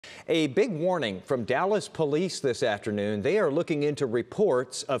A big warning from Dallas police this afternoon. They are looking into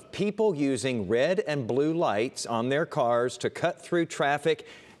reports of people using red and blue lights on their cars to cut through traffic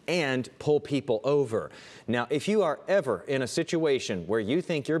and pull people over. Now, if you are ever in a situation where you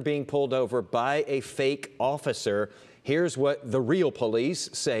think you're being pulled over by a fake officer, here's what the real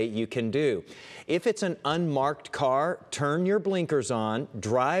police say you can do. If it's an unmarked car, turn your blinkers on,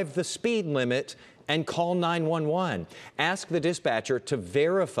 drive the speed limit, and call 911. Ask the dispatcher to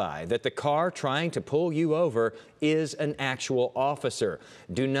verify that the car trying to pull you over is an actual officer.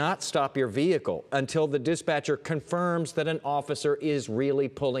 Do not stop your vehicle until the dispatcher confirms that an officer is really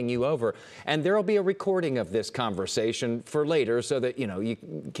pulling you over. And there will be a recording of this conversation for later so that, you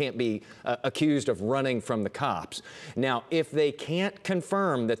can't be accused of running from the cops. Now, if they can't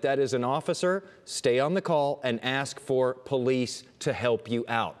confirm that that is an officer, stay on the call and ask for police to help you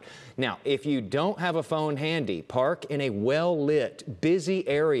out. Now, if you don't have a phone handy, park in a well-lit, busy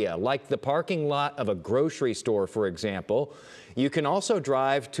area like the parking lot of a grocery store, for example. You can also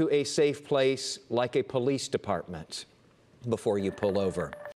drive to a safe place like a police department before you pull over.